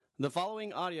The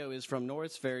following audio is from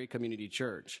Norris Ferry Community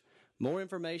Church. More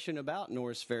information about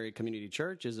Norris Ferry Community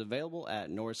Church is available at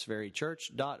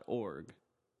norrisferrychurch.org.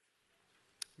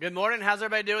 Good morning. How's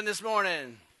everybody doing this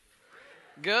morning?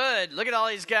 Good. Look at all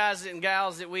these guys and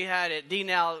gals that we had at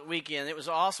DNOW weekend. It was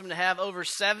awesome to have over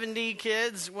 70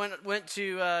 kids went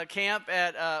to camp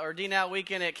at or DNOW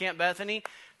weekend at Camp Bethany.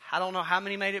 I don't know how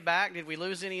many made it back. Did we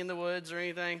lose any in the woods or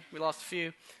anything? We lost a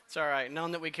few. It's all right.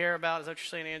 None that we care about. Is that what you're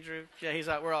saying, Andrew? Yeah, he's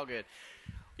like, we're all good.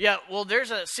 Yeah, well,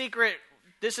 there's a secret.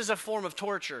 This is a form of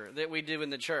torture that we do in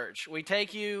the church. We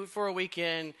take you for a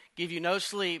weekend, give you no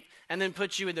sleep, and then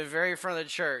put you in the very front of the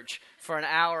church for an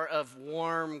hour of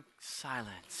warm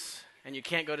silence. And you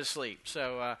can't go to sleep.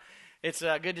 So it's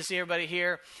good to see everybody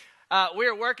here.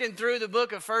 We're working through the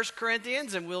book of 1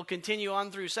 Corinthians, and we'll continue on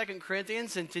through 2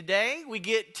 Corinthians. And today we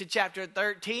get to chapter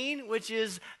 13, which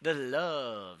is the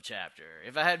love chapter.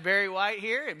 If I had Barry White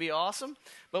here, it'd be awesome,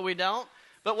 but we don't.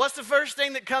 But what's the first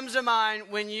thing that comes to mind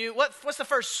when you, what's the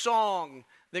first song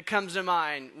that comes to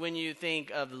mind when you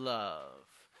think of love?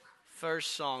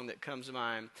 First song that comes to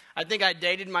mind. I think I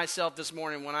dated myself this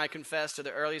morning when I confessed to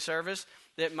the early service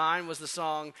that mine was the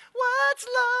song, "What's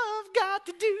Love Got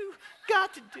to Do,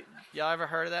 Got to Do." Y'all ever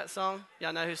heard of that song?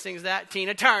 Y'all know who sings that?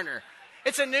 Tina Turner.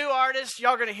 It's a new artist.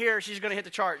 Y'all going to hear her. She's going to hit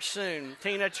the charts soon.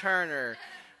 Tina Turner.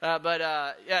 But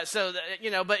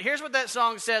here's what that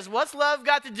song says. What's love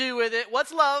got to do with it?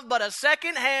 What's love but a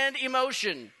second-hand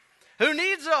emotion? Who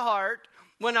needs a heart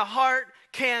when a heart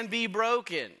can be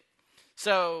broken?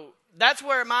 So that's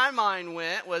where my mind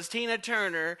went, was Tina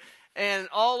Turner, and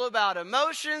all about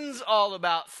emotions, all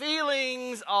about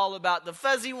feelings, all about the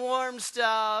fuzzy warm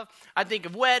stuff. I think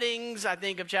of weddings. I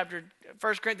think of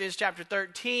 1 Corinthians chapter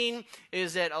 13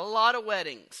 is at a lot of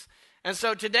weddings. And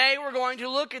so today we're going to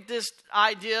look at this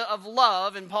idea of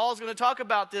love, and Paul's going to talk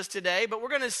about this today, but we're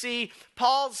going to see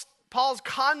Paul's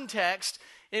context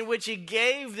in which he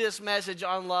gave this message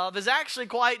on love is actually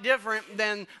quite different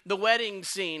than the wedding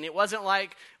scene. It wasn't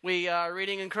like we are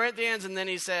reading in Corinthians and then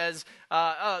he says,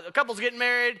 a couple's getting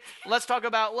married, let's talk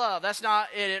about love. That's not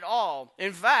it at all.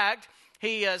 In fact,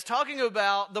 he is talking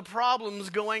about the problems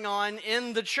going on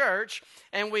in the church,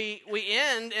 and we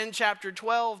end in chapter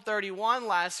 12:31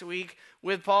 last week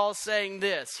with Paul saying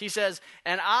this. He says,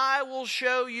 "And I will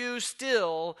show you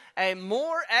still a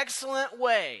more excellent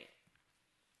way."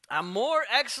 A more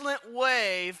excellent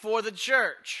way for the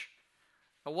church.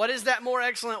 What is that more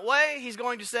excellent way? He's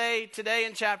going to say today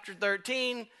in chapter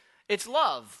 13, it's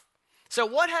love. So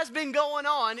what has been going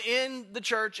on in the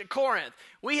church at Corinth?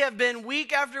 We have been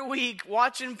week after week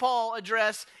watching Paul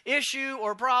address issue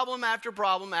or problem after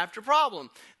problem after problem.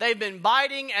 They've been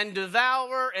biting and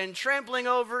devour and trampling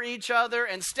over each other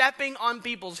and stepping on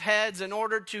people's heads in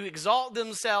order to exalt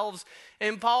themselves.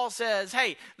 And Paul says,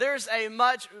 hey, there's a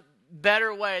much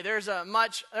better way. There's a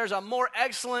more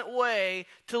excellent way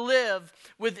to live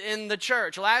within the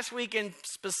church. Last weekend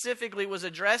specifically was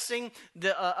addressing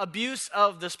the abuse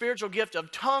of the spiritual gift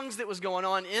of tongues that was going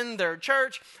on in their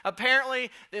church.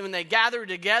 Apparently, when they gathered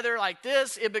together like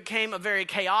this, it became a very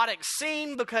chaotic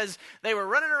scene because they were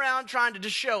running around trying to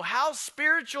just show how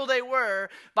spiritual they were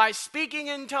by speaking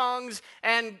in tongues,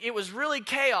 and it was really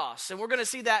chaos. And we're going to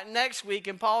see that next week,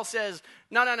 and Paul says,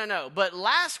 No. But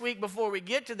last week, before we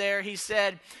get to there, he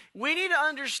said, we need to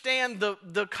understand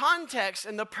the context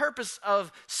and the purpose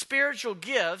of spiritual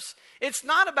gifts. It's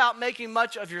not about making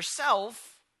much of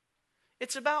yourself.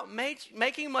 It's about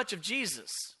making much of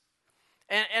Jesus.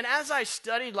 And as I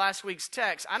studied last week's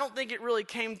text, I don't think it really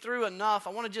came through enough.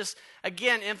 I want to just,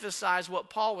 again, emphasize what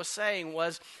Paul was saying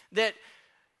was that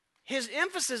his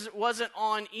emphasis wasn't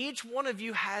on each one of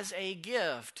you has a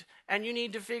gift, and you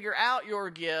need to figure out your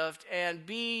gift and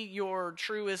be your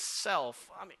truest self.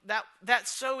 I mean,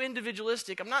 that's so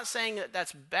individualistic. I'm not saying that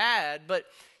that's bad, but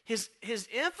his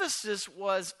emphasis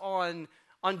was on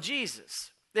Jesus.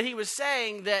 That he was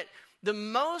saying that the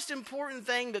most important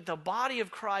thing that the body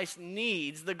of Christ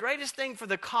needs, the greatest thing for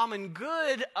the common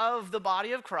good of the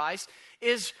body of Christ,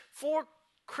 is for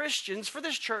Christians, for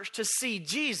this church, to see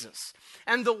Jesus.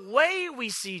 And the way we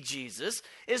see Jesus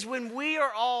is when we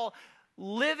are all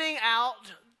living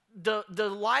out the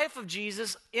life of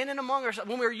Jesus in and among ourselves,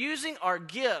 when we're using our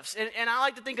gifts. And I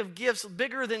like to think of gifts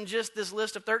bigger than just this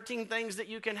list of 13 things that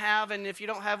you can have, and if you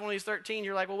don't have one of these 13,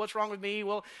 you're like, well, what's wrong with me?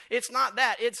 Well, it's not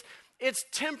that. It's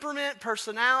temperament,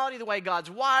 personality, the way God's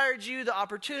wired you, the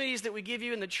opportunities that we give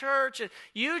you in the church, and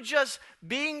you just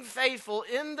being faithful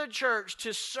in the church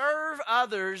to serve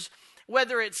others,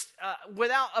 whether it's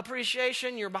without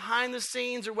appreciation, you're behind the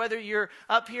scenes, or whether you're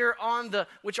up here on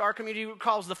which our community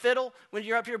calls the fiddle, when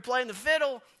you're up here playing the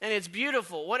fiddle and it's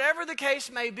beautiful. Whatever the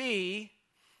case may be,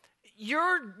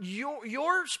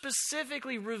 you're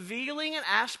specifically revealing an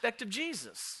aspect of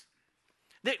Jesus.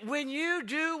 That when you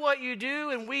do what you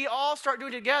do and we all start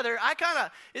doing it together,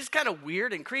 it's kind of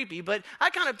weird and creepy, but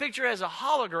I kind of picture it as a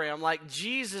hologram, like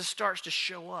Jesus starts to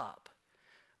show up.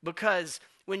 Because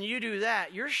when you do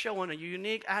that, you're showing a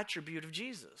unique attribute of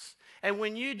Jesus. And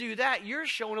when you do that, you're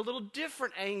showing a little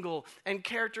different angle and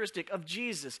characteristic of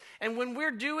Jesus. And when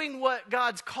we're doing what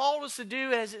God's called us to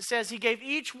do, as it says, he gave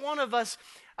each one of us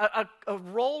a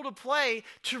role to play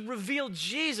to reveal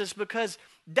Jesus, because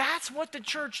that's what the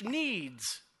church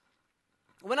needs.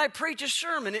 When I preach a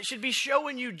sermon, it should be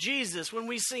showing you Jesus. When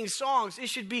we sing songs, it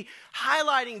should be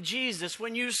highlighting Jesus.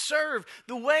 When you serve,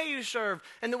 the way you serve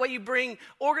and the way you bring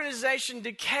organization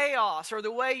to chaos, or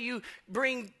the way you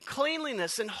bring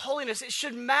cleanliness and holiness, it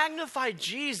should magnify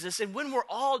Jesus. And when we're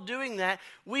all doing that,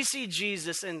 we see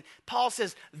Jesus. And Paul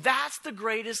says that's the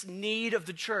greatest need of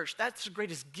the church. That's the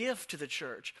greatest gift to the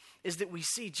church, is that we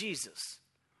see Jesus.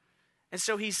 And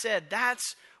so he said,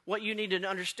 that's what you need to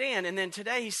understand. And then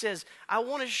today he says, I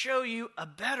want to show you a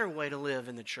better way to live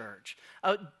in the church.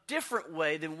 A different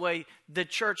way than the way the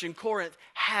church in Corinth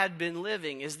had been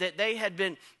living, is that they had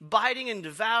been biting and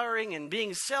devouring and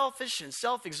being selfish and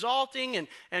self-exalting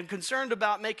and concerned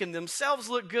about making themselves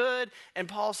look good. And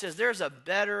Paul says there's a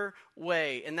better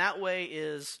way, and that way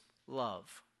is love.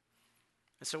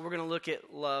 And so we're going to look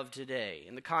at love today.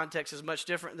 And the context is much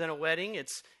different than a wedding.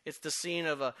 It's the scene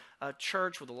of a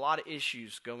church with a lot of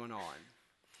issues going on.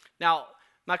 Now,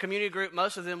 my community group,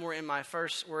 most of them were in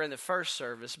the first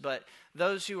service, but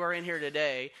those who are in here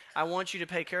today, I want you to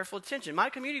pay careful attention. My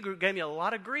community group gave me a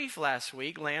lot of grief last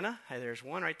week. Lana, hey, there's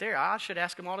one right there. I should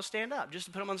ask them all to stand up just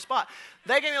to put them on the spot.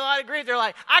 They gave me a lot of grief. They're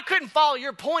like, I couldn't follow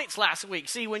your points last week.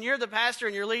 See, when you're the pastor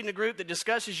and you're leading a group that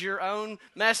discusses your own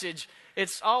message,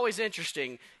 it's always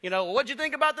interesting. What'd you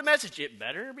think about the message? It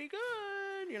better be good.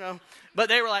 But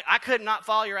they were like, I could not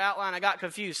follow your outline. I got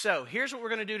confused. So here's what we're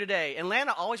going to do today. And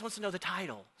Lana always wants to know the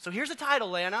title. So here's the title,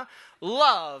 Lana.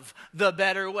 Love the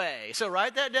Better Way. So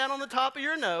write that down on the top of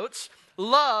your notes.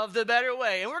 Love the Better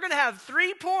Way. And we're going to have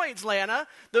 3 points, Lana.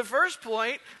 The first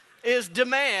point is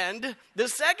demand. The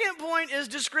second point is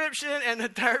description. And the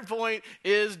third point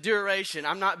is duration.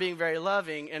 I'm not being very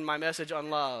loving in my message on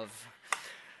love.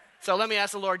 So let me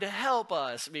ask the Lord to help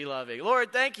us be loving.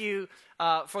 Lord, thank you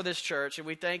for this church, and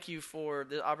we thank you for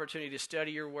the opportunity to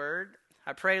study your word.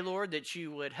 I pray, Lord, that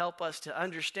you would help us to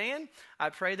understand. I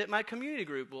pray that my community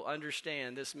group will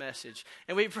understand this message.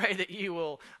 And we pray that you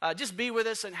will just be with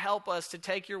us and help us to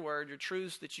take your word, your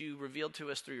truths that you revealed to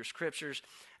us through your scriptures,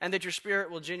 and that your Spirit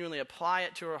will genuinely apply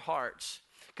it to our hearts.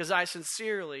 Because I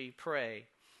sincerely pray,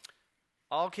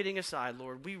 all kidding aside,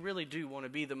 Lord, we really do want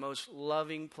to be the most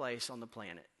loving place on the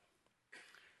planet.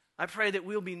 I pray that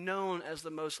we'll be known as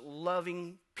the most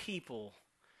loving people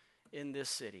in this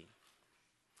city.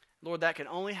 Lord, that can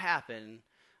only happen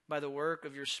by the work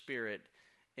of your Spirit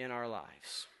in our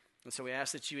lives. And so we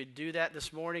ask that you would do that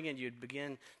this morning, and you'd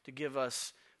begin to give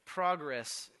us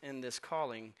progress in this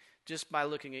calling just by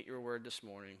looking at your word this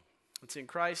morning. It's in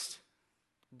Christ's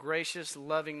gracious,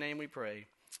 loving name we pray.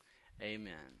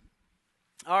 Amen.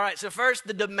 All right, so first,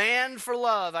 the demand for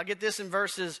love. I get this in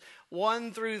verses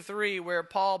 1 through 3, where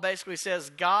Paul basically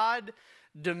says God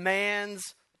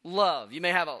demands love. You may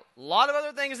have a lot of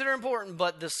other things that are important,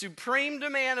 but the supreme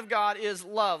demand of God is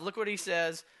love. Look what he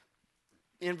says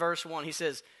in verse 1. He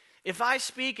says, if I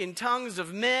speak in tongues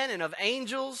of men and of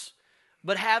angels,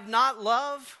 but have not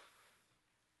love,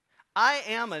 I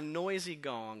am a noisy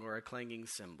gong or a clanging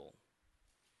cymbal.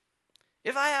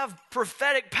 If I have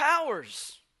prophetic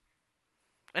powers,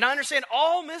 and I understand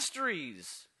all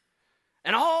mysteries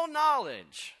and all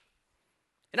knowledge,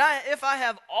 and if I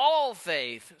have all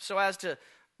faith so as to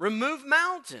remove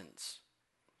mountains,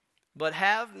 but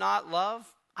have not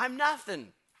love, I'm nothing.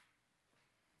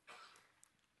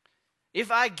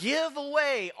 If I give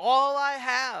away all I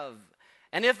have,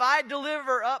 and if I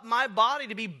deliver up my body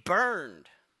to be burned,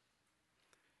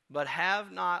 but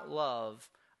have not love,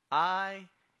 I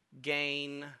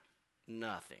gain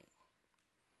nothing.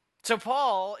 So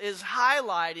Paul is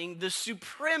highlighting the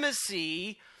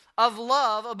supremacy of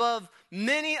love above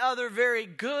many other very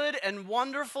good and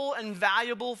wonderful and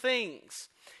valuable things.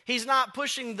 He's not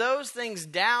pushing those things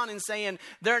down and saying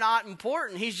they're not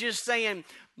important. He's just saying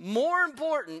more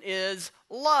important is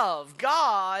love.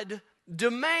 God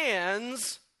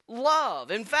demands love.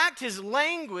 In fact, his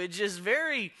language is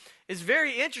very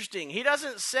interesting. He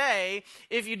doesn't say,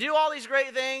 if you do all these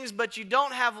great things, but you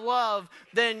don't have love,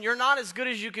 then you're not as good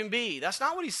as you can be. That's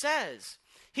not what he says.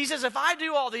 He says, if I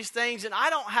do all these things and I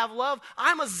don't have love,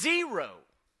 I'm a zero.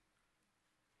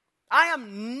 I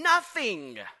am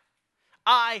nothing.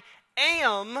 I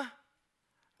am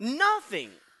nothing.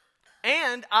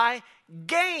 And I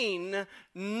gain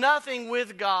nothing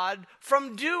with God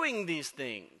from doing these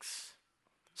things.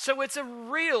 So it's a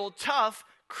real tough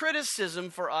criticism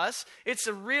for us. It's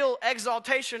a real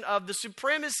exaltation of the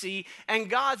supremacy and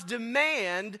God's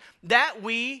demand that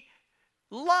we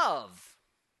love.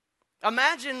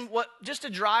 Imagine just to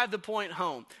drive the point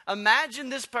home, imagine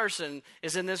this person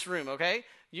is in this room, okay?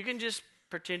 You can just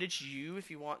pretend it's you if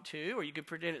you want to, or you could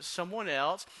pretend it's someone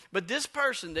else. But this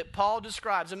person that Paul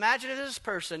describes, imagine if this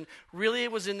person really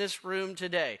was in this room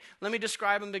today. Let me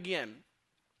describe him again.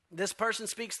 This person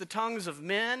speaks the tongues of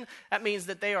men. That means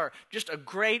that they are just a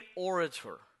great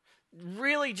orator.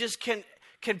 Really just can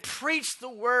preach the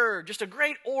word, just a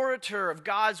great orator of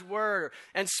God's word,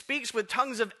 and speaks with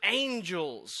tongues of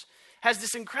angels. Has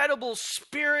this incredible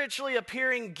spiritually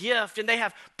appearing gift, and they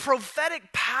have prophetic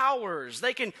powers.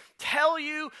 They can tell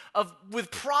you with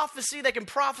prophecy, they can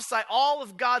prophesy all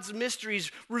of God's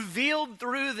mysteries revealed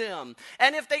through them.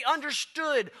 And if they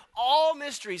understood all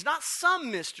mysteries, not some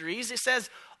mysteries, it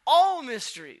says all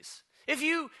mysteries. If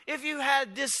you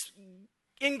had this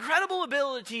incredible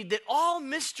ability that all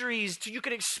mysteries, you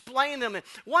could explain them. And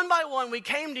one by one, we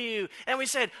came to you and we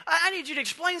said, I need you to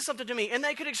explain something to me. And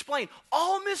they could explain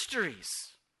all mysteries.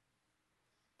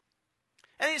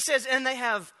 And it says, and they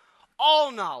have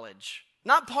all knowledge.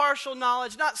 Not partial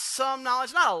knowledge, not some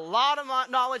knowledge, not a lot of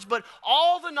knowledge, but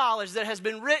all the knowledge that has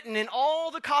been written in all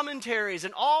the commentaries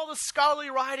and all the scholarly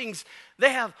writings.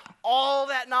 They have all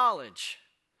that knowledge.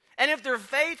 And if their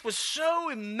faith was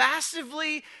so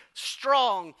massively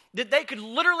strong that they could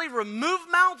literally remove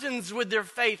mountains with their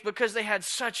faith because they had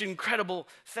such incredible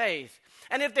faith.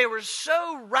 And if they were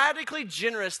so radically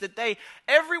generous that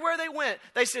everywhere they went,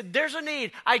 they said, there's a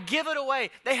need, I give it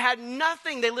away. They had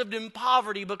nothing. They lived in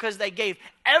poverty because they gave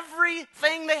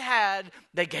everything they had,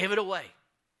 they gave it away.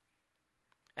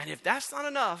 And if that's not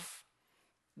enough,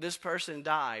 this person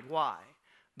died. Why?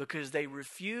 Because they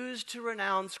refused to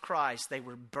renounce Christ. They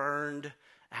were burned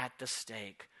at the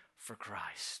stake for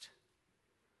Christ.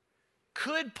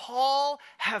 Could Paul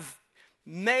have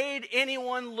made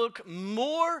anyone look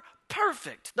more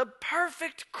perfect? The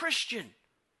perfect Christian.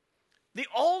 The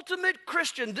ultimate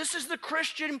Christian. This is the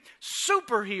Christian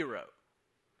superhero.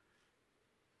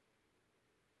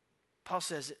 Paul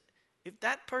says, if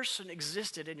that person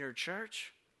existed in your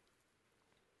church,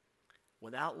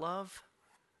 without love,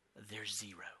 there's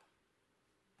zero.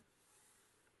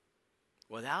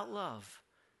 Without love,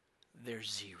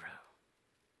 there's zero.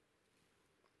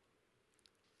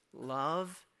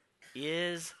 Love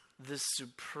is the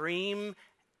supreme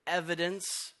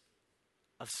evidence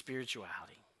of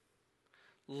spirituality.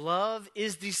 Love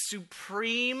is the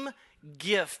supreme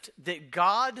gift that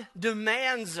God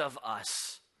demands of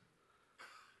us.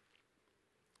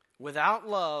 Without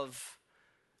love,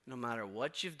 no matter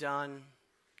what you've done,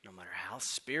 no matter how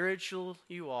spiritual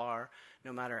you are,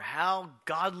 no matter how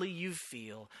godly you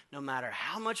feel, no matter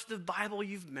how much of the Bible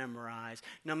you've memorized,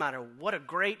 no matter what a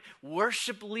great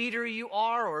worship leader you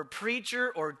are, or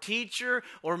preacher, or teacher,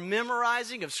 or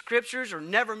memorizing of scriptures, or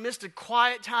never missed a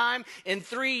quiet time in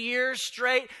 3 years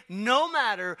straight, no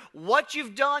matter what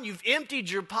you've done, you've emptied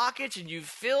your pockets and you've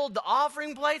filled the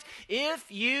offering plates,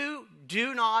 if you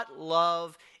do not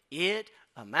love, it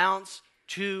amounts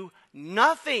to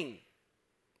nothing.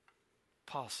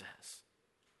 Paul says.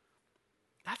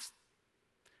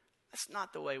 That's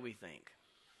not the way we think.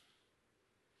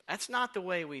 That's not the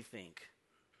way we think.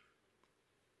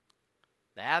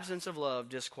 The absence of love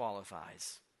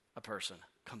disqualifies a person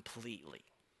completely.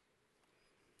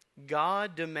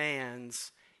 God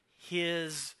demands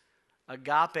His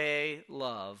agape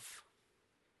love.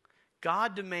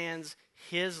 God demands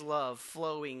His love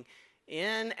flowing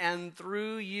in and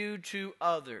through you to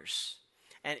others.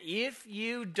 And if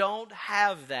you don't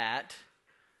have that,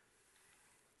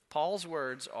 Paul's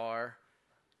words are,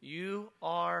 you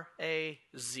are a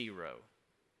zero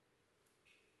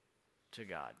to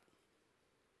God.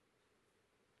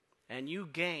 And you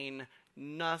gain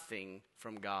nothing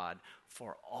from God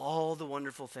for all the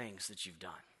wonderful things that you've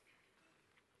done.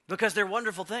 Because they're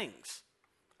wonderful things.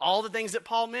 All the things that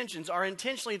Paul mentions are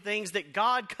intentionally things that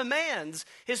God commands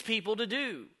His people to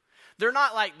do. They're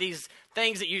not like these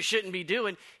things that you shouldn't be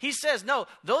doing. He says, no,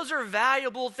 those are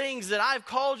valuable things that I've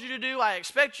called you to do, I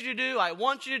expect you to do, I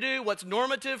want you to do, what's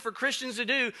normative for Christians to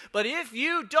do. But if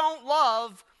you don't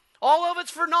love, all of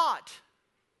it's for naught.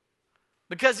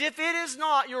 Because if it is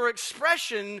not your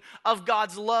expression of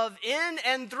God's love in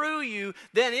and through you,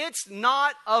 then it's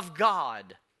not of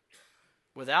God.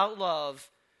 Without love,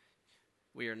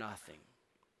 we are nothing.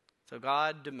 So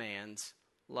God demands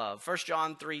love. 1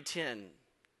 John 3:10.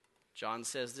 John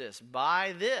says this,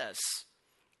 by this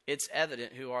it's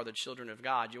evident who are the children of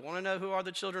God. You want to know who are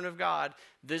the children of God?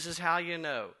 This is how you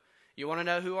know. You want to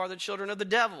know who are the children of the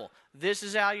devil? This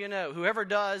is how you know. Whoever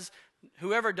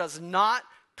does not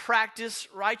practice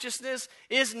righteousness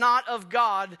is not of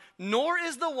God, nor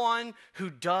is the one who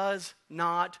does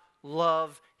not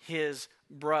love his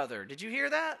brother. Did you hear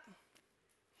that?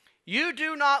 You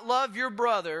do not love your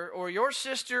brother or your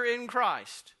sister in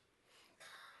Christ.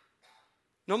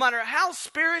 No matter how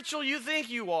spiritual you think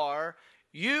you are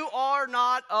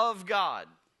not of God.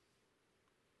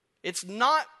 It's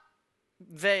not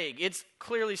vague. It's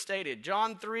clearly stated.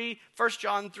 1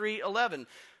 John 3:11.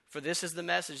 For this is the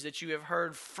message that you have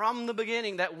heard from the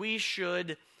beginning, that we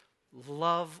should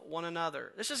love one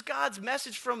another. This is God's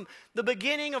message from the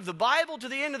beginning of the Bible to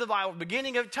the end of the Bible,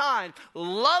 beginning of time.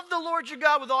 Love the Lord your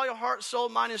God with all your heart, soul,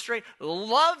 mind, and strength.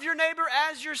 Love your neighbor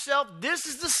as yourself. This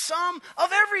is the sum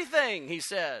of everything, he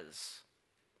says.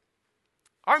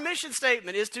 Our mission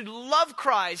statement is to love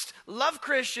Christ, love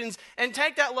Christians, and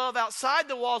take that love outside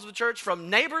the walls of the church from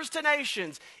neighbors to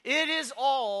nations. It is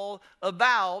all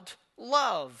about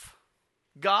love.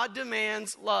 God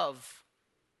demands love.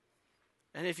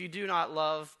 And if you do not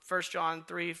love, 1 John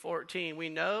 3:14, we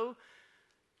know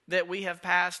that we have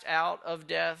passed out of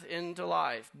death into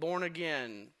life, born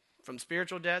again, from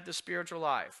spiritual death to spiritual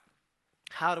life.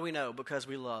 How do we know? Because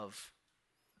we love.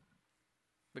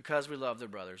 Because we love the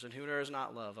brothers. And who does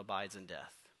not love abides in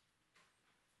death.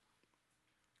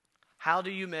 How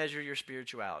do you measure your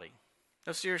spirituality?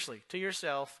 No, seriously, to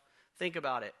yourself, think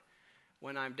about it.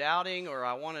 When I'm doubting, or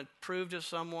I want to prove to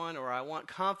someone, or I want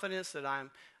confidence that I'm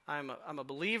a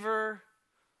believer,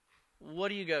 what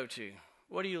do you go to?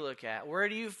 What do you look at? Where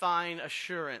do you find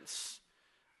assurance?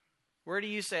 Where do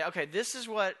you say, okay, this is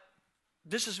what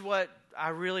I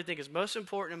really think is most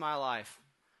important in my life?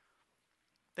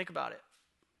 Think about it.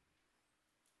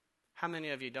 How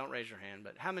many of you, don't raise your hand,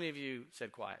 but how many of you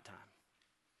said quiet time?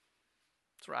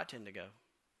 That's where I tend to go.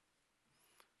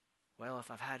 Well, if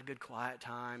I've had a good quiet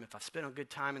time, if I've spent a good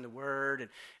time in the Word,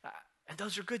 and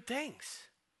those are good things.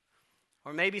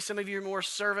 Or maybe some of you are more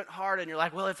servant-hearted, and you're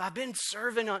like, well, if I've been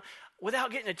serving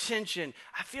without getting attention,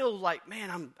 I feel like,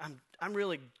 man, I'm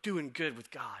really doing good with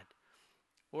God.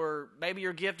 Or maybe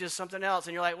your gift is something else,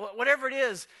 and you're like, well, whatever it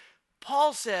is,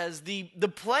 Paul says the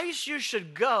place you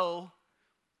should go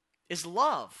is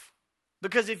love.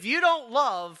 Because if you don't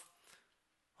love,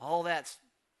 all that's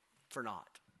for naught.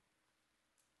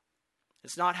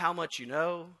 It's not how much you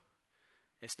know.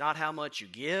 It's not how much you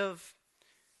give.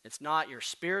 It's not your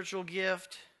spiritual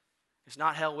gift. It's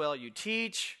not how well you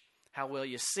teach, how well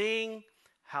you sing,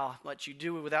 how much you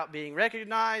do without being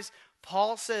recognized.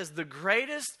 Paul says the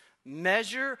greatest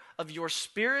measure of your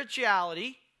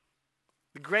spirituality,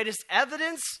 the greatest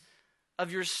evidence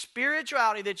of your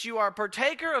spirituality, that you are a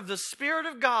partaker of the Spirit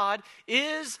of God,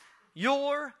 is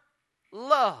your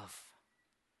love.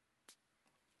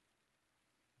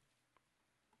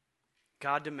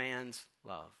 God demands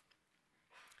love.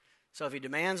 So if he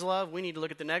demands love, we need to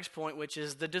look at the next point, which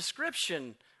is the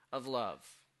description of love.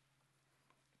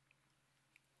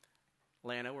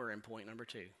 Lana, we're in point number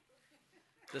 2.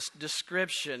 This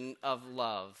description of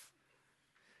love.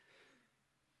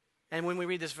 And when we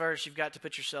read this verse, you've got to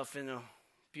put yourself in a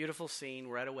beautiful scene.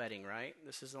 We're at a wedding, right?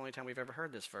 This is the only time we've ever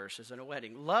heard this verse, is in a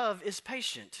wedding. Love is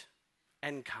patient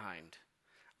and kind.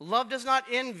 Love does not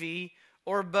envy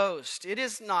or boast. It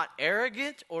is not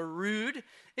arrogant or rude.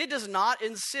 It does not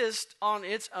insist on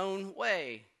its own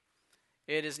way.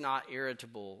 It is not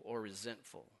irritable or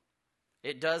resentful.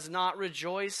 It does not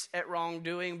rejoice at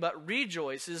wrongdoing, but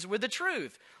rejoices with the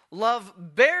truth. Love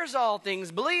bears all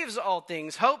things, believes all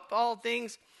things, hopes all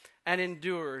things, and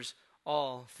endures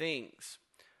all things.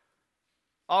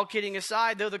 All kidding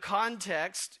aside, though the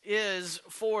context is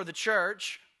for the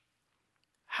church,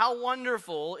 how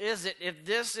wonderful is it if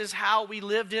this is how we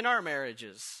lived in our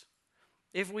marriages?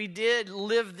 If we did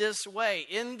live this way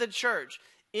in the church,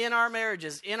 in our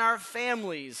marriages, in our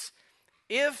families,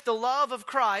 if the love of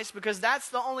Christ, because that's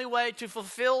the only way to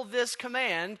fulfill this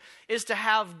command, is to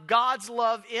have God's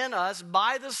love in us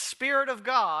by the Spirit of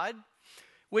God,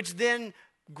 which then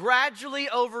gradually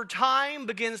over time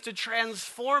begins to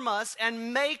transform us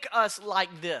and make us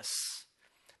like this.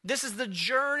 This is the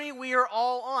journey we are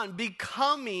all on,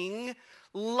 becoming,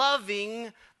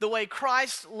 loving the way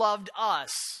Christ loved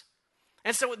us.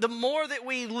 And so the more that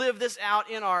we live this out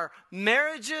in our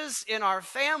marriages, in our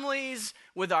families,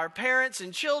 with our parents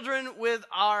and children, with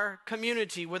our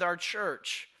community, with our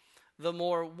church, the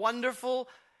more wonderful,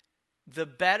 the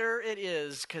better it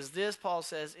is, because this, Paul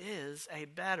says, is a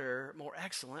better, more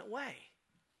excellent way.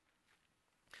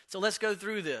 So let's go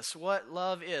through this. What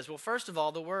love is. Well, first of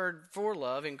all, the word for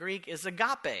love in Greek is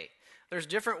agape. There's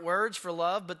different words for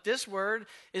love, but this word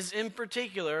is in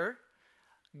particular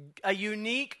a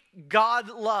unique God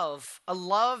love, a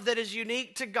love that is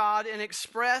unique to God and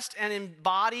expressed and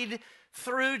embodied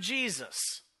through Jesus.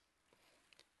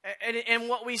 And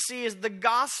what we see is the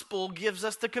gospel gives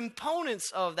us the components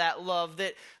of that love,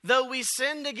 that though we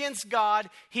sinned against God,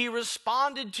 he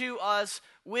responded to us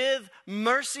with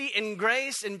mercy and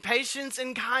grace and patience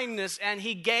and kindness, and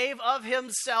he gave of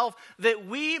himself that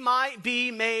we might be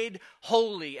made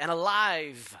holy and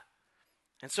alive.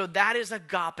 And so that is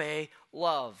agape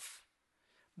love.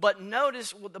 But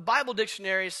notice what the Bible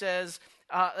dictionary says,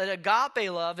 that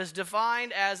agape love is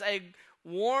defined as a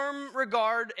warm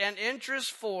regard and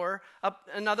interest for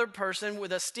another person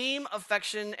with esteem,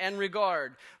 affection, and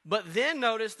regard. But then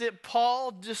notice that Paul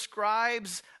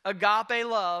describes agape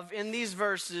love in these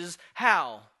verses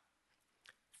how?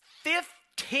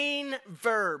 15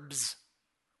 verbs.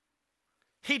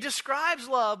 He describes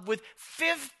love with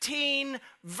 15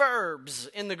 verbs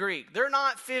in the Greek. They're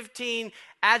not 15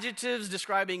 adjectives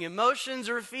describing emotions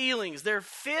or feelings. They're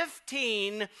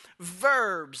 15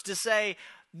 verbs to say,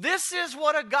 this is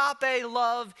what agape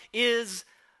love is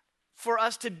for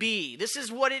us to be. This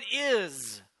is what it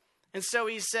is. And so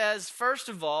he says, first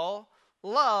of all,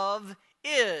 love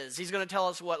is. He's going to tell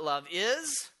us what love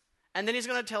is, and then he's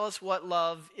going to tell us what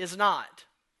love is not.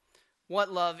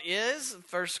 What love is,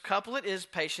 first couplet is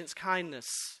patience,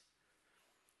 kindness.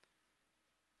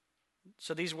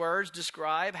 So these words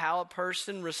describe how a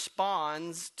person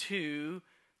responds to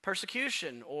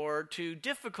persecution or to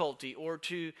difficulty or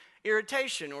to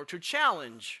irritation or to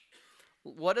challenge.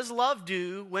 What does love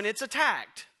do when it's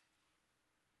attacked?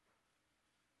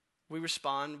 We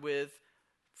respond with,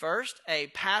 first, a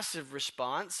passive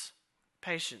response,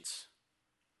 patience.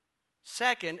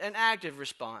 Second, an active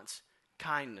response,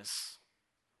 kindness.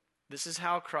 This is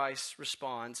how Christ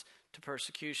responds to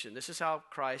persecution. This is how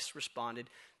Christ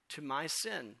responded to my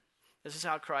sin. This is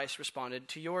how Christ responded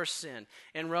to your sin.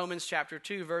 In Romans chapter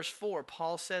 2, verse 4,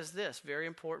 Paul says this, very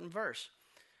important verse.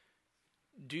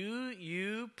 Do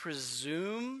you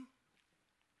presume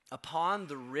upon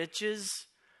the riches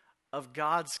of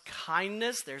God's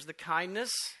kindness? There's the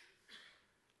kindness.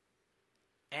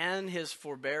 And his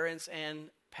forbearance and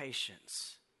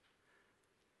patience.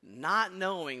 Not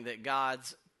knowing that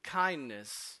God's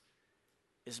kindness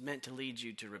is meant to lead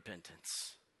you to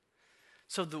repentance.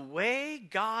 So the way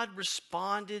God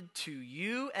responded to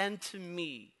you and to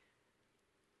me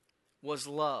was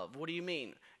love. What do you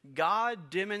mean?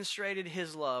 God demonstrated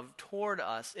his love toward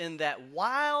us in that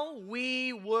while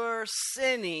we were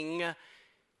sinning,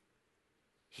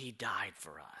 he died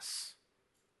for us.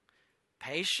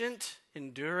 Patient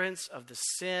endurance of the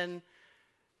sin,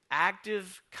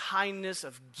 active kindness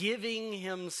of giving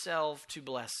himself to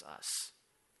bless us.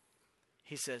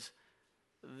 He says,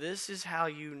 this is how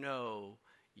you know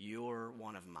you're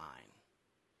one of mine.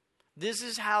 This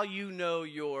is how you know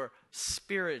you're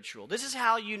spiritual. This is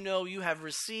how you know you have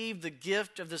received the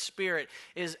gift of the Spirit,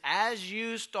 is as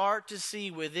you start to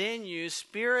see within you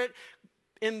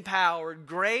Spirit-empowered,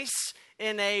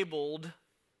 grace-enabled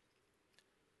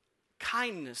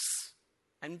kindness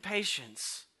and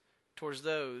patience towards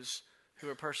those who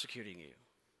are persecuting you.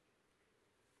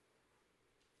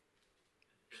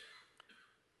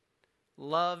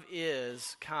 Love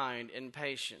is kind and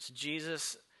patience.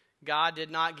 God did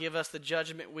not give us the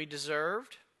judgment we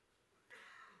deserved,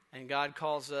 and God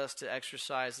calls us to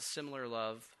exercise a similar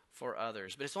love for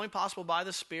others. But it's only possible by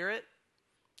the Spirit.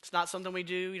 It's not something we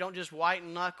do. You don't just white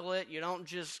knuckle it. You don't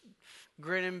just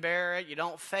grin and bear it. You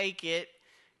don't fake it.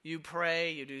 You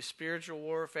pray. You do spiritual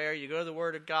warfare. You go to the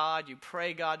Word of God. You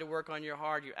pray God to work on your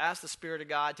heart. You ask the Spirit of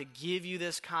God to give you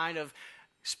this kind of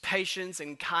patience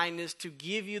and kindness, to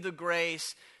give you the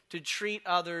grace to treat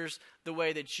others the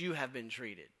way that you have been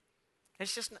treated.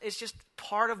 It's just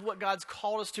part of what God's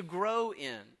called us to grow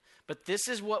in. But this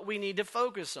is what we need to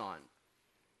focus on.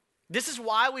 This is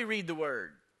why we read the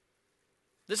Word.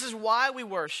 This is why we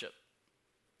worship.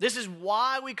 This is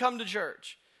why we come to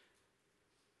church.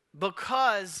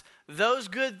 Because those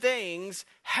good things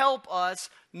help us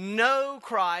know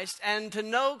Christ, and to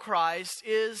know Christ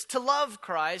is to love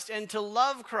Christ, and to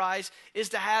love Christ is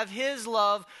to have his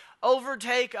love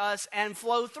overtake us and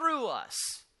flow through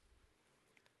us.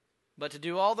 But to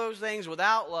do all those things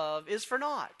without love is for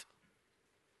naught.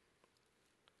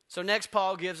 So next,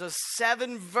 Paul gives us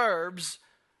 7 verbs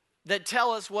that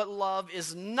tell us what love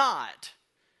is not.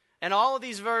 And all of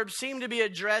these verbs seem to be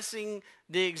addressing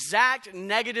the exact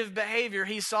negative behavior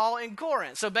he saw in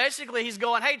Corinth. So basically he's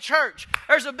going, hey church,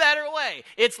 there's a better way.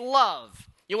 It's love.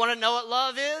 You want to know what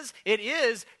love is? It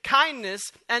is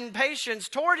kindness and patience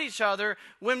toward each other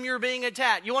when you're being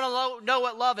attacked. You want to know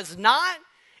what love is not?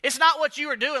 It's not what you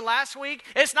were doing last week.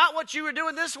 It's not what you were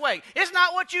doing this week. It's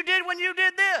not what you did when you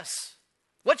did this.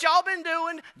 What y'all been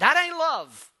doing, that ain't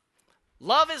love.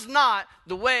 Love is not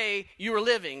the way you are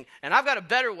living. And I've got a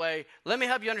better way. Let me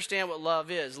help you understand what love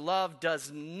is. Love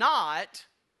does not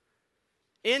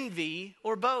envy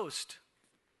or boast.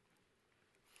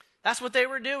 That's what they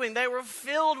were doing. They were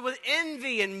filled with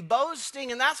envy and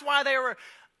boasting, and that's why they were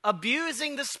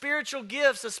abusing the spiritual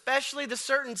gifts, especially the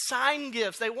certain sign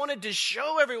gifts. They wanted to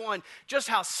show everyone just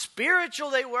how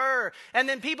spiritual they were, and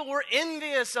then people were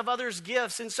envious of others'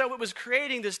 gifts, and so it was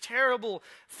creating this terrible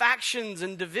factions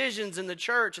and divisions in the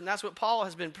church, and that's what Paul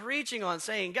has been preaching on,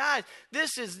 saying, guys,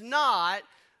 this is not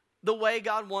the way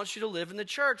God wants you to live in the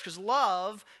church, because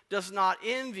love does not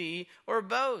envy or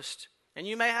boast. And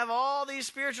you may have all these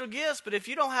spiritual gifts, but if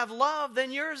you don't have love,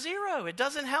 then you're zero. It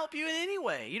doesn't help you in any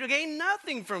way. You gain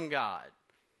nothing from God.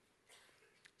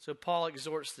 So Paul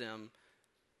exhorts them,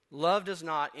 love does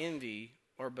not envy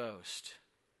or boast.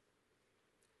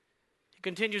 He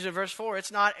continues in verse 4, it's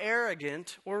not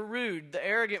arrogant or rude. The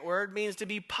arrogant word means to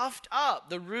be puffed up.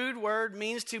 The rude word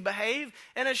means to behave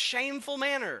in a shameful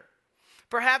manner.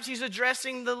 Perhaps he's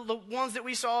addressing the ones that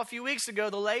we saw a few weeks ago,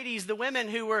 the ladies, the women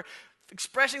who were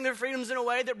expressing their freedoms in a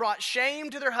way that brought shame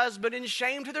to their husband and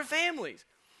shame to their families.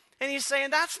 And he's saying,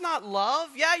 that's not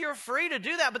love. Yeah, you're free to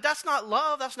do that, but that's not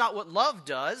love. That's not what love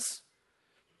does.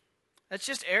 That's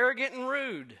just arrogant and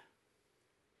rude.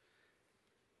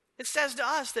 It says to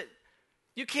us that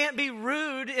you can't be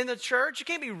rude in the church. You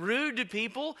can't be rude to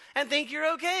people and think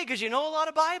you're okay because you know a lot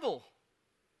of Bible.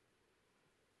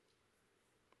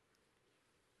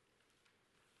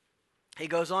 He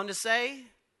goes on to say,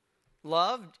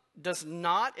 love does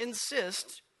not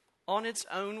insist on its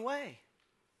own way.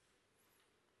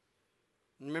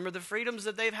 Remember the freedoms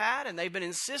that they've had, and they've been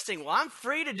insisting, well, I'm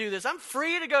free to do this. I'm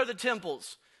free to go to the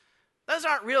temples. Those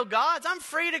aren't real gods. I'm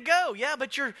free to go. Yeah,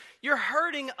 but you're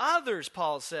hurting others,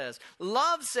 Paul says.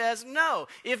 Love says, no,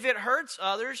 if it hurts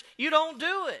others, you don't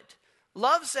do it.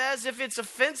 Love says if it's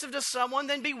offensive to someone,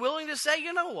 then be willing to say,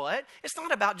 you know what? It's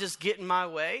not about just getting my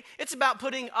way. It's about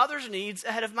putting others' needs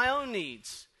ahead of my own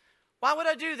needs. Why would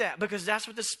I do that? Because that's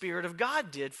what the Spirit of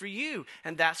God did for you,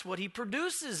 and that's what He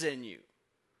produces in you.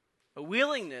 A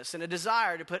willingness and a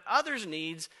desire to put others'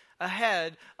 needs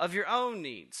ahead of your own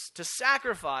needs, to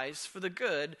sacrifice for the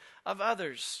good of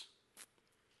others.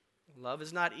 Love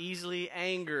is not easily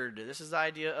angered. This is the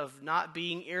idea of not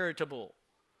being irritable.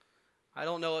 I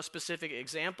don't know a specific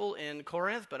example in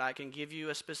Corinth, but I can give you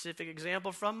a specific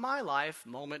example from my life,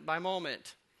 moment by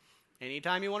moment.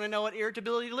 Anytime you want to know what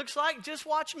irritability looks like, just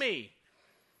watch me.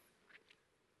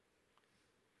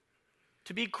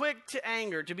 To be quick to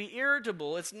anger, to be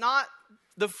irritable, it's not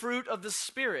the fruit of the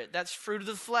Spirit. That's fruit of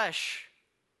the flesh.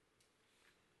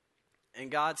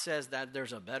 And God says that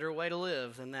there's a better way to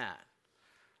live than that.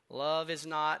 Love is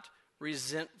not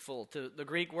resentful. The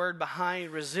Greek word behind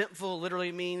resentful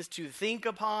literally means to think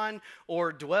upon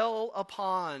or dwell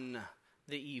upon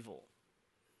the evil.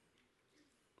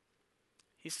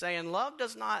 He's saying love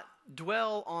does not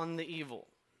dwell on the evil.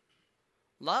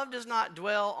 Love does not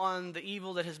dwell on the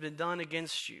evil that has been done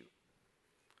against you.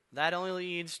 That only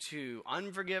leads to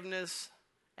unforgiveness,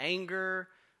 anger,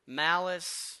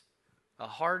 malice, a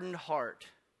hardened heart.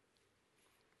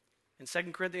 In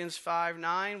 2 Corinthians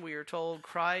 5:9, we are told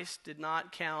Christ did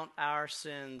not count our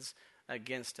sins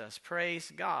against us.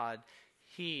 Praise God,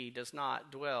 He does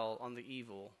not dwell on the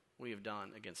evil we have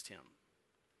done against Him.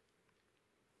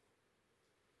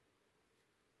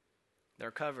 They're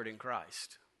covered in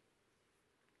Christ.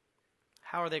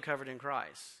 How are they covered in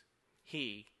Christ?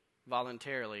 He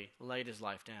voluntarily laid His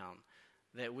life down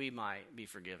that we might be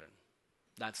forgiven.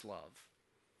 That's love.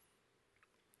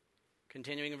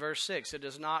 Continuing in verse 6, it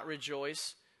does not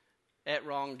rejoice at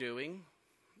wrongdoing,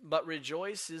 but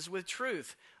rejoices with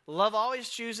truth. Love always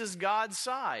chooses God's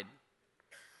side.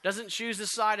 Doesn't choose the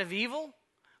side of evil,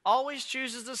 always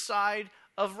chooses the side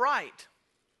of right.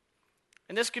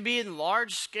 And this could be in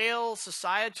large-scale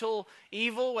societal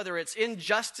evil, whether it's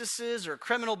injustices or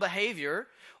criminal behavior,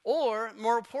 or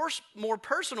more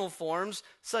personal forms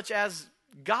such as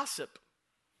gossip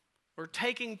or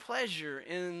taking pleasure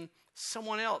in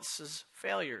someone else's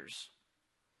failures.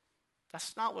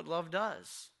 That's not what love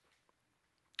does.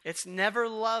 It's never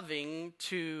loving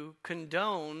to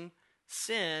condone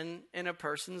sin in a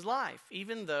person's life,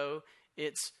 even though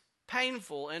it's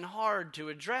painful and hard to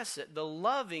address it. The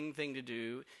loving thing to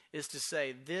do is to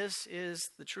say, this is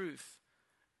the truth,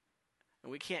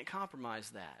 and we can't compromise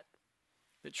that.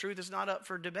 The truth is not up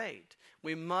for debate.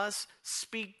 We must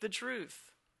speak the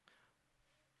truth.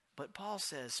 But Paul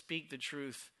says, speak the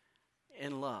truth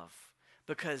in love.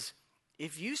 Because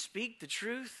if you speak the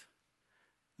truth,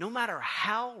 no matter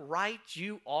how right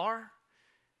you are,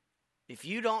 if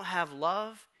you don't have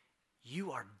love,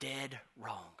 you are dead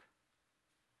wrong.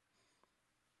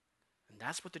 And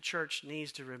that's what the church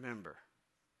needs to remember.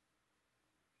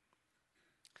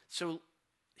 So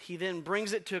he then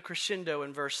brings it to a crescendo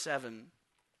in verse 7.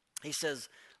 He says,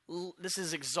 this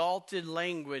is exalted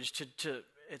language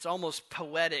it's almost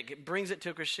poetic. It brings it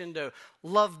to a crescendo.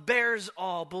 Love bears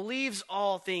all, believes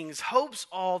all things, hopes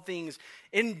all things,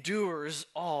 endures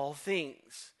all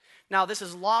things. Now, this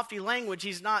is lofty language.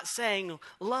 He's not saying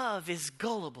love is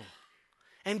gullible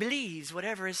and believes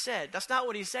whatever is said. That's not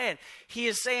what he's saying. He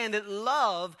is saying that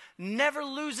love never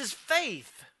loses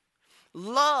faith.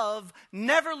 Love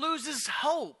never loses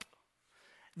hope.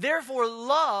 Therefore,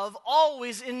 love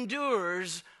always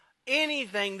endures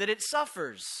anything that it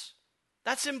suffers.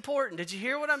 That's important. Did you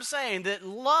hear what I'm saying? That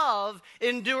love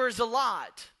endures a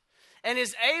lot and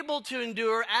is able to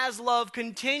endure as love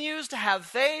continues to have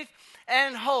faith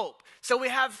and hope. So we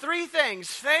have three things: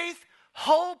 faith,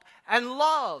 hope, and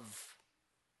love.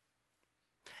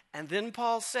 And then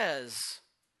Paul says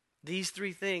these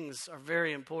three things are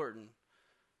very important.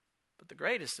 But the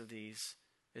greatest of these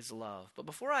is love. But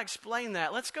before I explain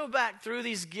that, let's go back through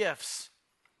these gifts,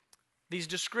 these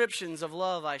descriptions of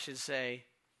love, I should say,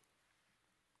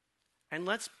 and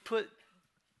let's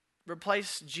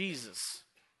replace Jesus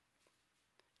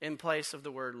in place of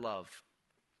the word love.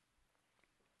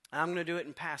 I'm going to do it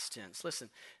in past tense. Listen,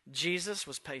 Jesus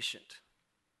was patient.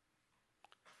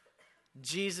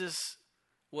 Jesus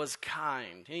was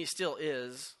kind, and he still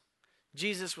is.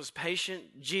 Jesus was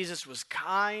patient. Jesus was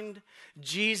kind.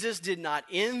 Jesus did not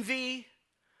envy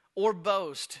or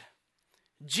boast.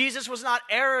 Jesus was not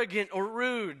arrogant or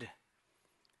rude.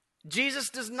 Jesus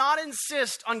does not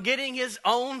insist on getting his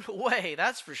own way,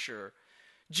 that's for sure.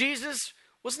 Jesus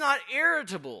was not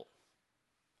irritable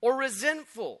or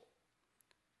resentful.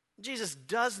 Jesus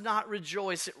does not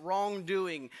rejoice at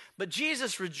wrongdoing, but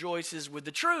Jesus rejoices with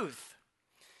the truth.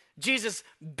 Jesus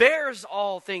bears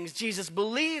all things. Jesus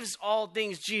believes all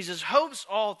things. Jesus hopes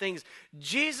all things.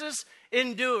 Jesus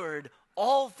endured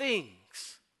all things.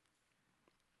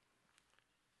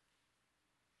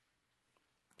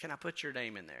 Can I put your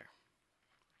name in there?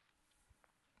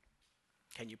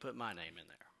 Can you put my name in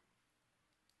there?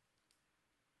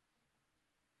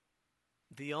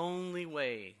 The only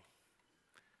way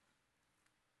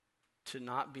to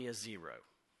not be a zero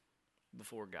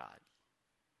before God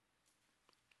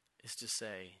is to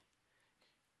say,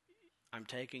 I'm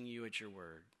taking you at your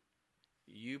word.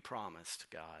 You promised,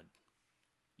 God,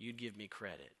 you'd give me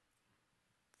credit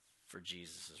for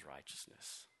Jesus'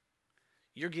 righteousness.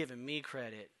 You're giving me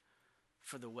credit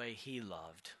for the way he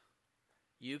loved.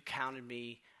 You counted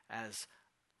me as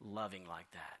loving like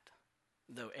that,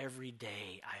 though every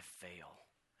day I fail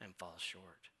and fall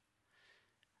short.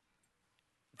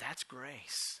 That's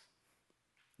grace.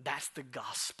 That's the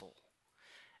gospel.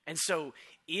 And so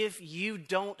if you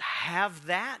don't have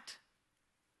that,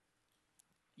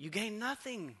 you gain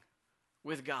nothing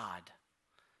with God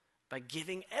by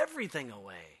giving everything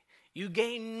away. You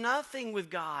gain nothing with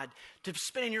God to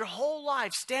spend your whole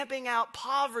life stamping out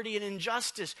poverty and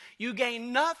injustice. You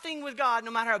gain nothing with God,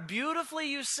 no matter how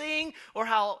beautifully you sing or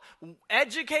how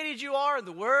educated you are in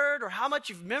the Word or how much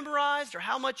you've memorized or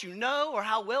how much you know or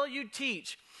how well you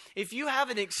teach. If you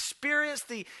haven't experienced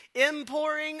the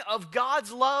inpouring of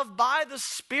God's love by the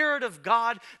Spirit of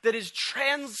God that is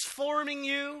transforming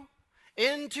you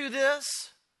into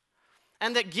this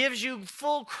and that gives you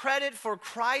full credit for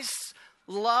Christ's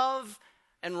love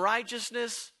and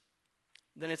righteousness,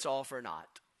 then it's all for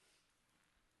naught.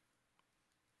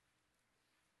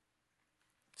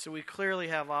 So we clearly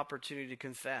have opportunity to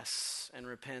confess and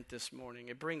repent this morning.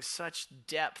 It brings such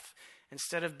depth.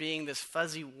 Instead of being this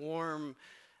fuzzy, warm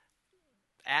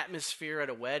atmosphere at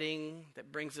a wedding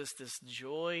that brings us this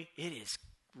joy, it is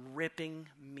ripping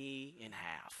me in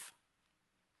half.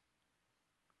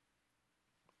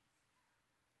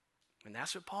 And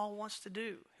that's what Paul wants to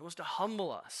do. He wants to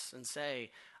humble us and say,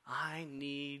 I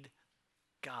need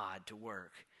God to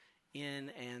work in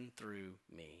and through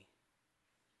me.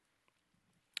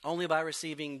 Only by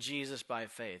receiving Jesus by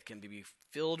faith can we be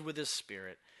filled with His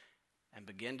Spirit and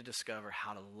begin to discover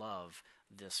how to love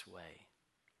this way.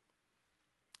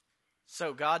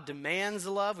 So God demands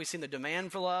love. We've seen the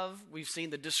demand for love. We've seen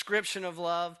the description of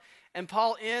love. And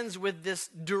Paul ends with this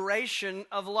duration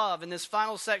of love. In this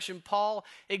final section, Paul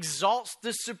exalts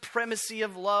the supremacy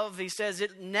of love. He says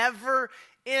it never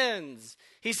ends.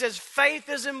 He says faith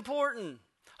is important.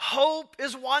 Hope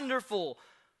is wonderful.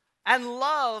 And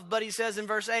love, but he says in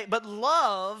verse 8, but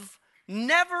love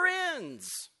never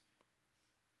ends.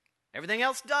 Everything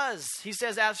else does. He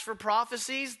says, as for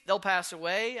prophecies, they'll pass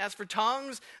away. As for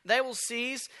tongues, they will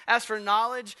cease. As for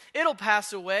knowledge, it'll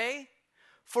pass away.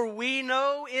 For we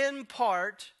know in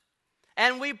part,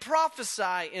 and we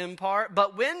prophesy in part.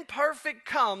 But when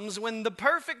the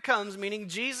perfect comes, meaning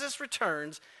Jesus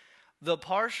returns, the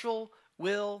partial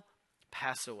will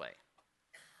pass away.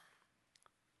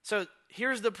 So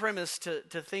here's the premise to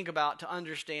think about, to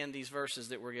understand these verses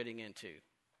that we're getting into.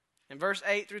 In verse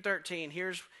 8 through 13,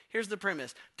 here's the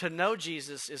premise. To know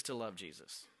Jesus is to love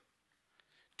Jesus.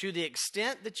 To the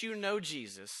extent that you know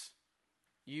Jesus,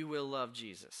 you will love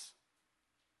Jesus.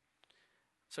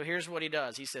 So here's what he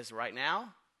does. He says, right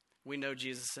now, we know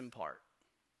Jesus in part.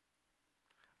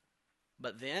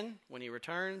 But then, when he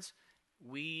returns,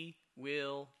 we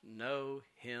will know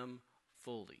him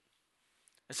fully.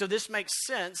 And so this makes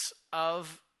sense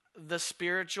of the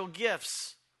spiritual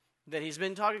gifts that he's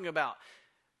been talking about.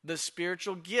 The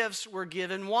spiritual gifts were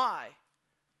given why?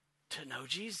 To know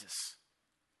Jesus.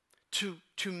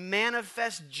 To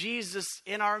manifest Jesus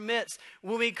in our midst.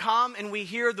 When we come and we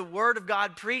hear the word of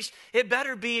God preached, it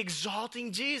better be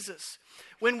exalting Jesus.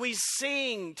 When we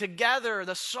sing together,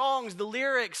 the songs, the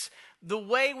lyrics, the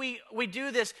way we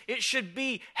do this, it should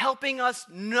be helping us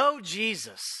know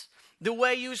Jesus. The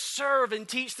way you serve and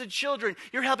teach the children,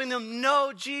 you're helping them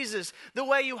know Jesus. The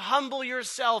way you humble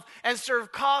yourself and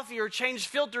serve coffee or change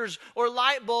filters or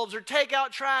light bulbs or take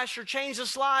out trash or change the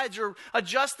slides or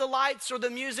adjust the lights or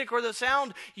the music or the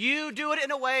sound, you do it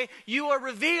in a way you are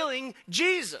revealing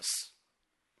Jesus.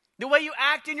 The way you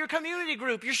act in your community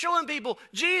group, you're showing people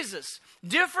Jesus.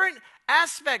 Different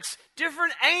aspects,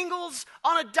 different angles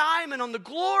on a diamond on the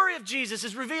glory of Jesus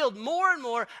is revealed more and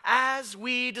more as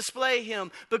we display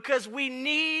him, because we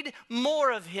need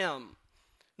more of him.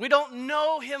 We don't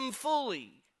know him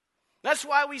fully. That's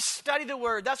why we study the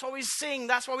word. That's why we sing.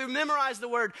 That's why we memorize the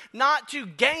word. Not to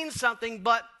gain something,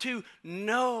 but to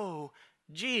know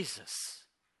Jesus.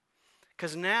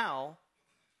 Because now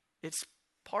it's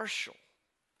partial.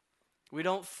 We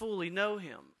don't fully know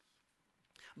him.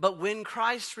 But when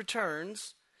Christ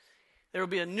returns, there will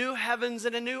be a new heavens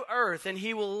and a new earth, and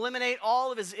he will eliminate all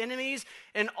of his enemies,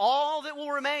 and all that will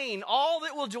remain, all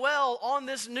that will dwell on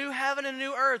this new heaven and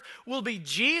new earth will be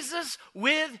Jesus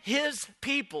with his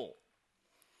people.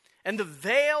 And the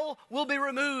veil will be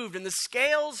removed, and the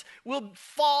scales will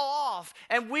fall off,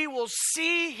 and we will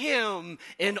see him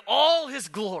in all his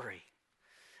glory.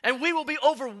 And we will be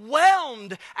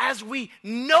overwhelmed as we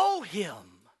know him.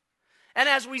 And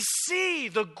as we see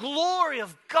the glory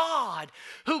of God,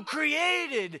 who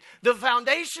created the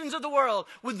foundations of the world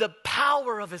with the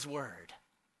power of his word.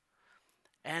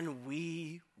 And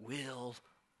we will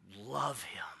love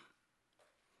him.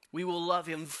 We will love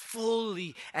him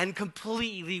fully and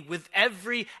completely with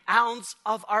every ounce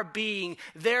of our being.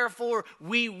 Therefore,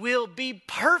 we will be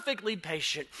perfectly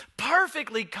patient,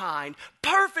 perfectly kind,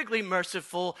 perfectly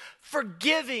merciful,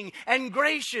 forgiving and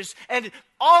gracious, and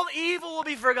all evil will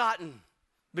be forgotten,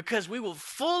 because we will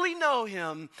fully know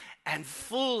him and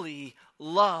fully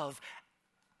love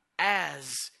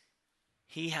as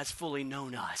he has fully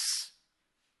known us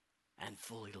and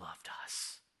fully loved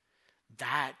us.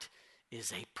 That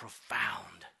is a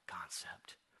profound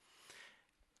concept.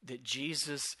 That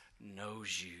Jesus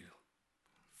knows you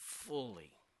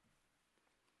fully.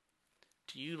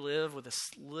 Do you live with a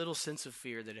little sense of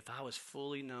fear that if I was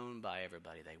fully known by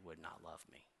everybody, they would not love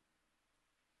me?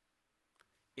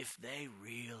 If they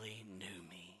really knew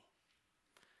me,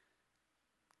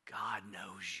 God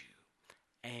knows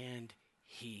you and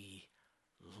he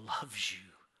loves you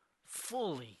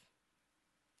fully.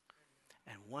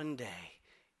 And one day,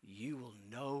 you will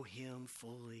know him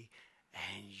fully,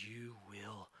 and you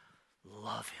will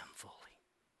love him fully.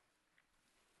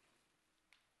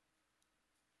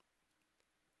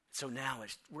 So now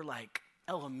we're like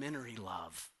elementary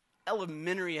love,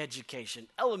 elementary education,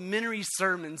 elementary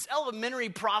sermons, elementary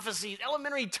prophecies,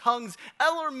 elementary tongues,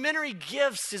 elementary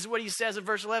gifts is what he says in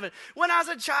verse 11. When I was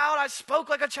a child, I spoke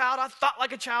like a child, I thought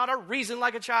like a child, I reasoned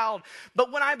like a child.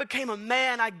 But when I became a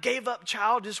man, I gave up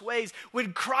childish ways.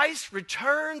 When Christ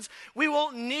returns, we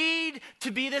won't need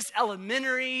to be this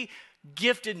elementary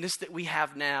giftedness that we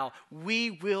have now. We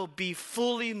will be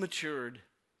fully matured.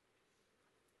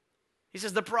 He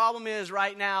says the problem is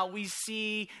right now we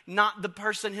see not the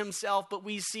person himself, but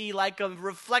we see like a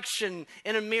reflection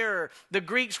in a mirror. The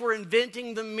Greeks were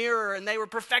inventing the mirror and they were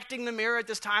perfecting the mirror at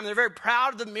this time. They're very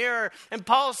proud of the mirror. And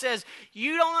Paul says,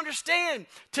 you don't understand.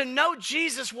 To know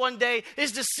Jesus one day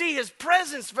is to see his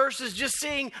presence versus just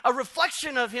seeing a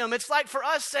reflection of him. It's like for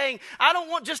us saying, I don't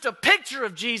want just a picture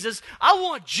of Jesus. I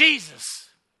want Jesus.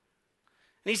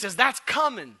 And he says, that's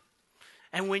coming.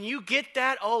 And when you get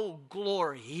that, oh,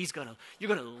 glory, you're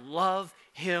going to love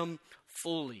him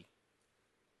fully.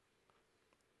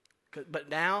 But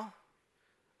now,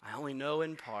 I only know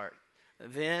in part.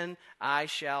 Then I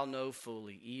shall know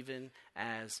fully, even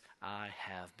as I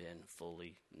have been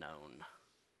fully known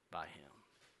by him.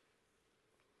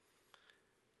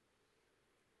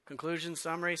 Conclusion,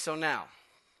 summary. So now,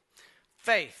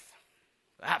 faith,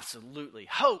 absolutely.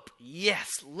 Hope, yes.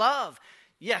 Love,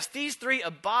 yes. These three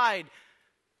abide.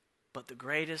 But the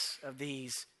greatest of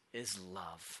these is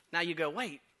love. Now you go,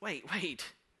 wait.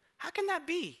 How can that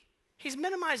be? He's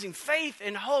minimizing faith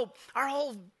and hope.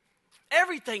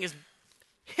 Everything is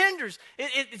hinders.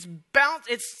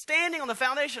 It's standing on the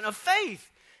foundation of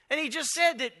faith. And he just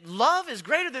said that love is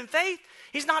greater than faith.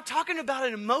 He's not talking about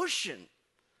an emotion.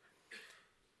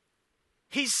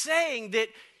 He's saying that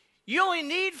you only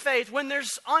need faith when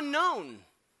there's unknown,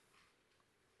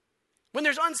 when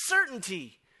there's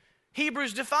uncertainty.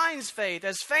 Hebrews defines faith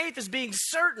as being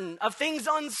certain of things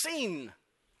unseen.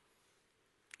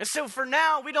 And so for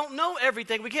now, we don't know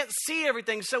everything. We can't see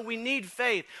everything, so we need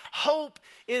faith. Hope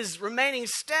is remaining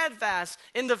steadfast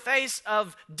in the face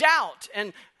of doubt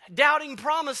and doubting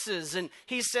promises. And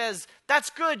he says, that's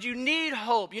good. You need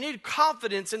hope. You need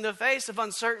confidence in the face of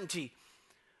uncertainty.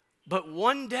 But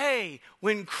one day,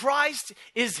 when Christ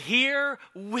is here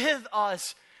with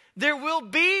us, there will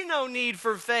be no need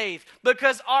for faith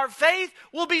because our faith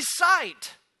will be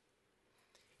sight.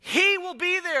 He will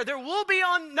be there. There will be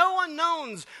no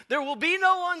unknowns. There will be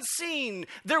no unseen.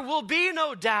 There will be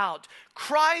no doubt.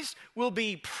 Christ will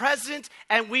be present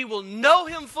and we will know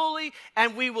him fully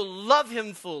and we will love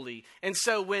him fully. And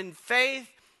so when faith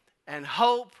and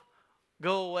hope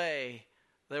go away,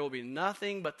 there will be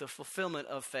nothing but the fulfillment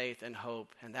of faith and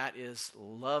hope, and that is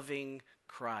loving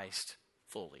Christ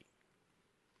fully.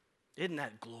 Isn't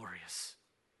that glorious?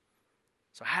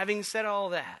 So having said all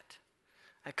that,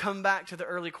 I come back to the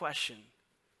early question.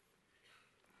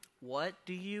 What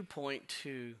do you point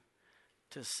to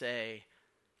say,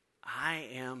 I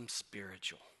am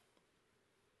spiritual?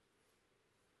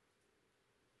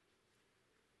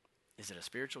 Is it a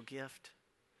spiritual gift?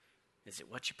 Is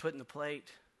it what you put in the plate?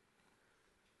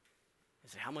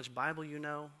 Is it how much Bible you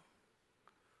know?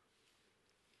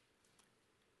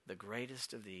 The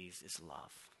greatest of these is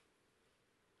love.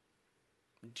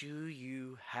 Do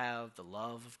you have the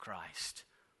love of Christ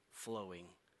flowing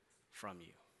from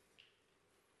you?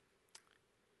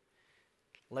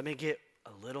 Let me get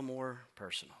a little more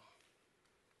personal.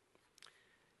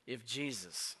 If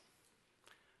Jesus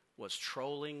was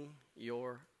trolling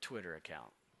your Twitter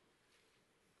account,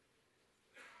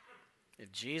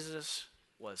 if Jesus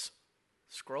was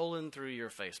scrolling through your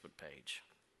Facebook page,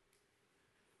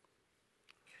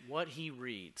 what he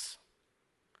reads,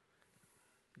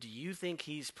 do you think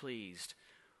he's pleased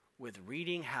with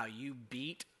reading how you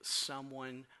beat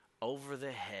someone over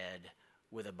the head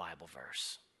with a Bible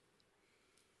verse?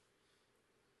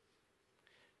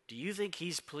 Do you think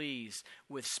he's pleased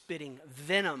with spitting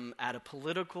venom at a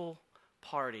political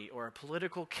party or a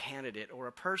political candidate or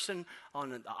a person on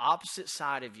the opposite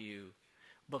side of you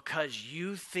because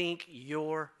you think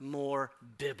you're more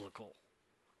biblical?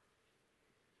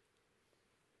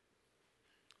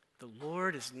 The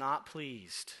Lord is not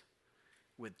pleased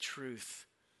with truth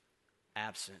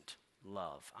absent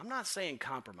love. I'm not saying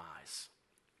compromise.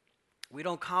 We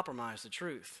don't compromise the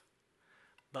truth.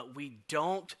 But we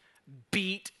don't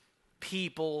beat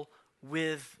people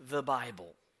with the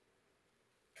Bible.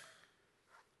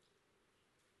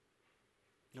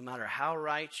 No matter how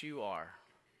right you are,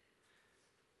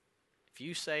 if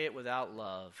you say it without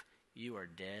love, you are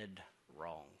dead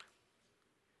wrong.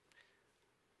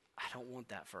 I don't want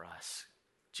that for us.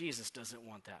 Jesus doesn't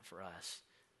want that for us.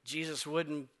 Jesus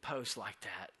wouldn't post like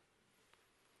that.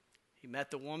 He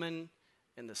met the woman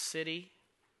in the city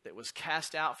that was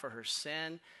cast out for her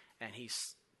sin, and he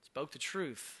spoke the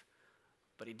truth,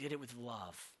 but he did it with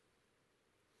love.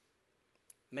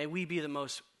 May we be the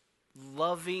most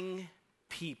loving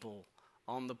people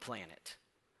on the planet.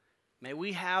 May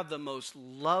we have the most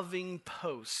loving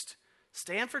post.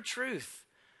 Stand for truth,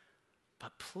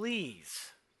 but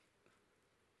please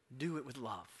do it with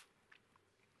love.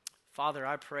 Father,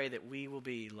 I pray that we will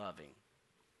be loving.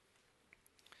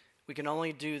 We can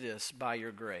only do this by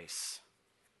your grace.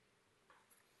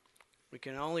 We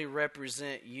can only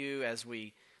represent you as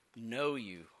we know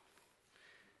you.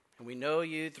 And we know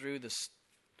you through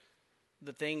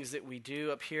the things that we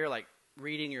do up here, like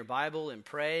reading your Bible and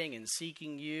praying and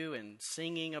seeking you and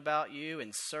singing about you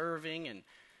and serving. And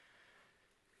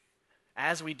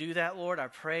as we do that, Lord, I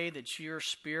pray that your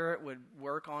Spirit would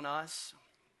work on us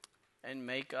and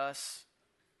make us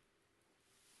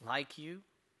like you,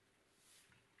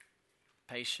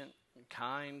 patient and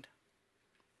kind,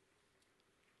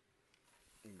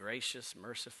 and gracious,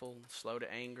 merciful, slow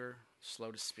to anger,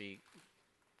 slow to speak,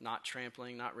 not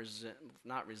trampling, not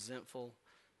resentful,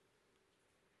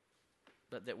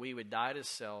 but that we would die to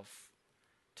self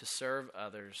to serve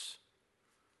others,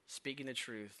 speaking the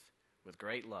truth with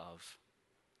great love.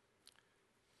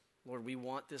 Lord, we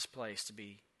want this place to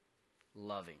be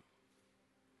loving,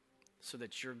 so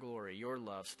that your glory, your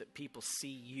love, so that people see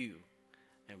you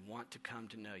and want to come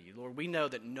to know you. Lord, we know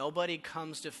that nobody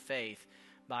comes to faith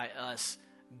by us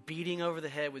beating over the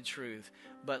head with truth,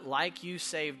 but like you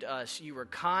saved us, you were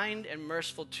kind and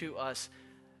merciful to us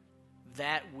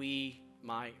that we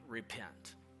might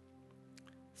repent.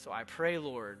 So I pray,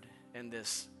 Lord, in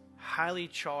this highly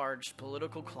charged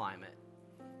political climate,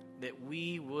 that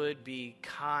we would be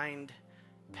kind,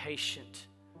 patient,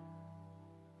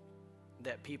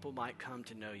 that people might come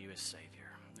to know you as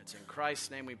Savior. It's in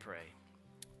Christ's name we pray.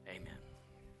 Amen.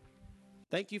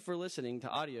 Thank you for listening to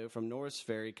audio from Norris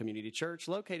Ferry Community Church,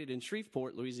 located in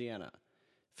Shreveport, Louisiana.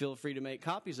 Feel free to make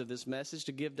copies of this message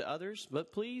to give to others,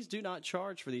 but please do not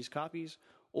charge for these copies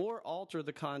or alter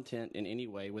the content in any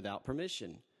way without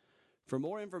permission. For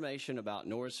more information about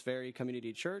Norris Ferry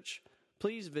Community Church,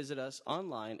 please visit us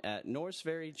online at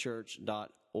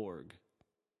norrisferrychurch.org.